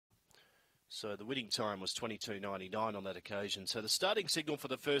So the winning time was 22.99 on that occasion. So the starting signal for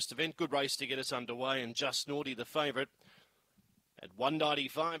the first event, good race to get us underway, and Just Naughty the favourite. At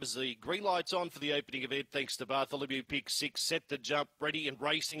 195 as the green light's on for the opening event, thanks to Bartholomew. Pick 6, set the jump, ready and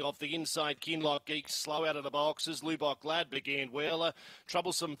racing off the inside. Kinlock Geek, slow out of the boxes. Lubok Lad began well.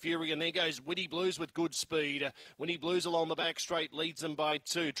 Troublesome Fury, and there goes Winnie Blues with good speed. Winnie Blues along the back straight leads them by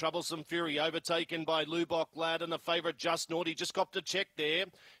 2. Troublesome Fury overtaken by Lubok Lad, and the favourite Just Naughty just copped a check there.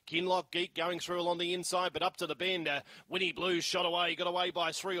 Kinlock Geek going through along the inside, but up to the bend. Winnie Blues shot away, got away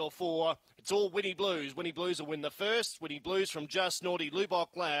by 3 or 4. It's all Winnie Blues. Winnie Blues will win the first. Winnie Blues from Just Naughty,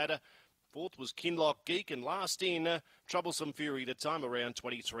 Lubok Lad. Fourth was Kinlock Geek, and last in, Troublesome Fury, the time around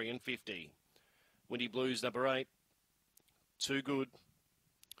 23.50. Winnie Blues, number 8. Too good.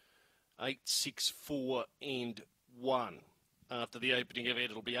 8, 6, 4 and 1. After the opening event,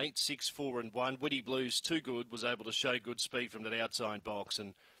 it'll be 8, 6, 4 and 1. Winnie Blues, too good, was able to show good speed from that outside box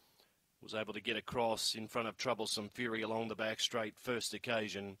and was able to get across in front of Troublesome Fury along the back straight first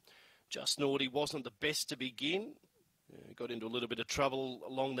occasion. Just Naughty wasn't the best to begin. Got into a little bit of trouble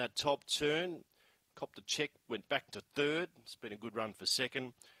along that top turn. Copped a check, went back to third. It's been a good run for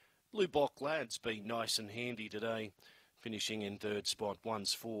second. Lubok Lad's been nice and handy today, finishing in third spot.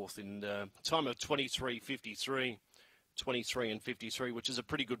 One's fourth in time of 23.53. 23 and 53, which is a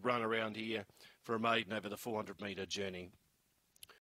pretty good run around here for a maiden over the 400 metre journey.